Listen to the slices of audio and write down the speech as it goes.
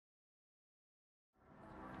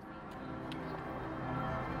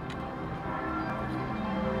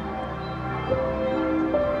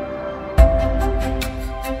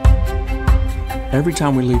Every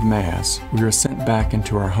time we leave Mass, we are sent back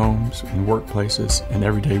into our homes and workplaces and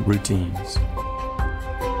everyday routines.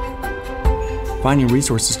 Finding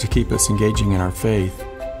resources to keep us engaging in our faith,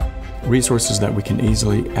 resources that we can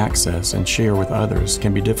easily access and share with others,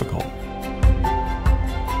 can be difficult.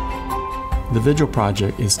 The Vigil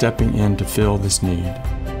Project is stepping in to fill this need.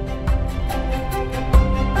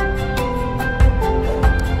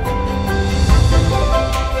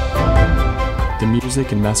 The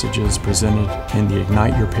music and messages presented in the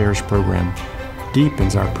Ignite Your Parish program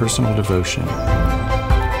deepens our personal devotion.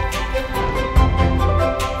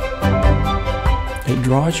 It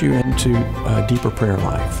draws you into a deeper prayer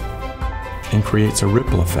life and creates a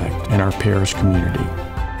ripple effect in our parish community.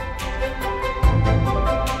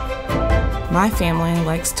 My family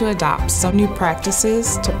likes to adopt some new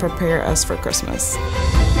practices to prepare us for Christmas.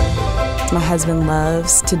 My husband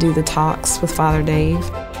loves to do the talks with Father Dave.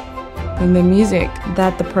 And the music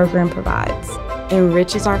that the program provides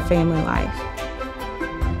enriches our family life.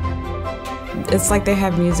 It's like they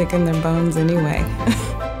have music in their bones anyway.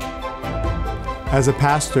 As a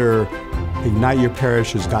pastor, Ignite Your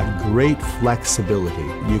Parish has got great flexibility.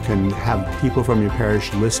 You can have people from your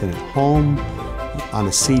parish listen at home, on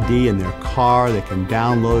a CD in their car, they can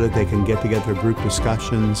download it, they can get together group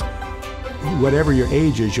discussions. Whatever your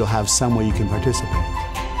age is, you'll have some way you can participate.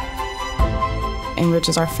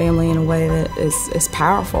 Enriches our family in a way that is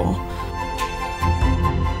powerful.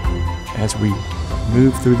 As we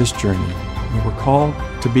move through this journey, we're called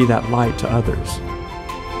to be that light to others.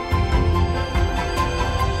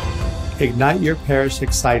 Ignite Your Parish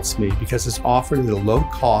excites me because it's offered at a low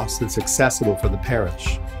cost that's accessible for the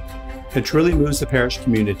parish. It truly moves the parish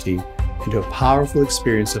community into a powerful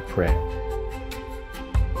experience of prayer.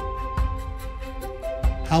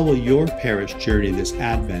 How will your parish journey this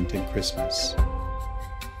Advent and Christmas?